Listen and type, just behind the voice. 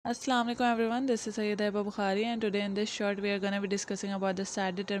Assalamu alaikum everyone, this is Sayyida Bukhari and today in this short we are going to be discussing about the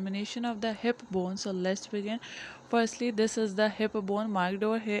side determination of the hip bone. So let's begin. Firstly, this is the hip bone marked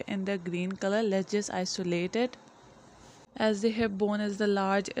over here in the green color. Let's just isolate it. As the hip bone is the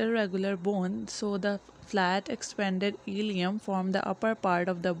large irregular bone, so the flat expanded ileum form the upper part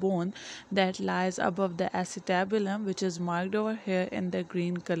of the bone that lies above the acetabulum, which is marked over here in the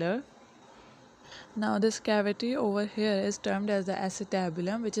green color. Now this cavity over here is termed as the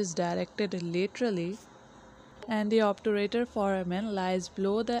acetabulum, which is directed laterally, and the obturator foramen lies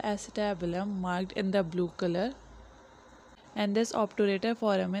below the acetabulum marked in the blue color, and this obturator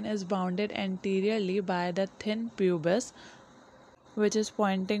foramen is bounded anteriorly by the thin pubis, which is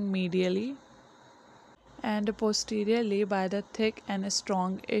pointing medially, and posteriorly by the thick and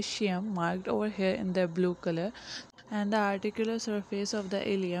strong ischium marked over here in the blue color, and the articular surface of the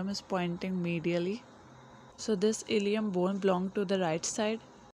ileum is pointing medially. So this ileum bone belongs to the right side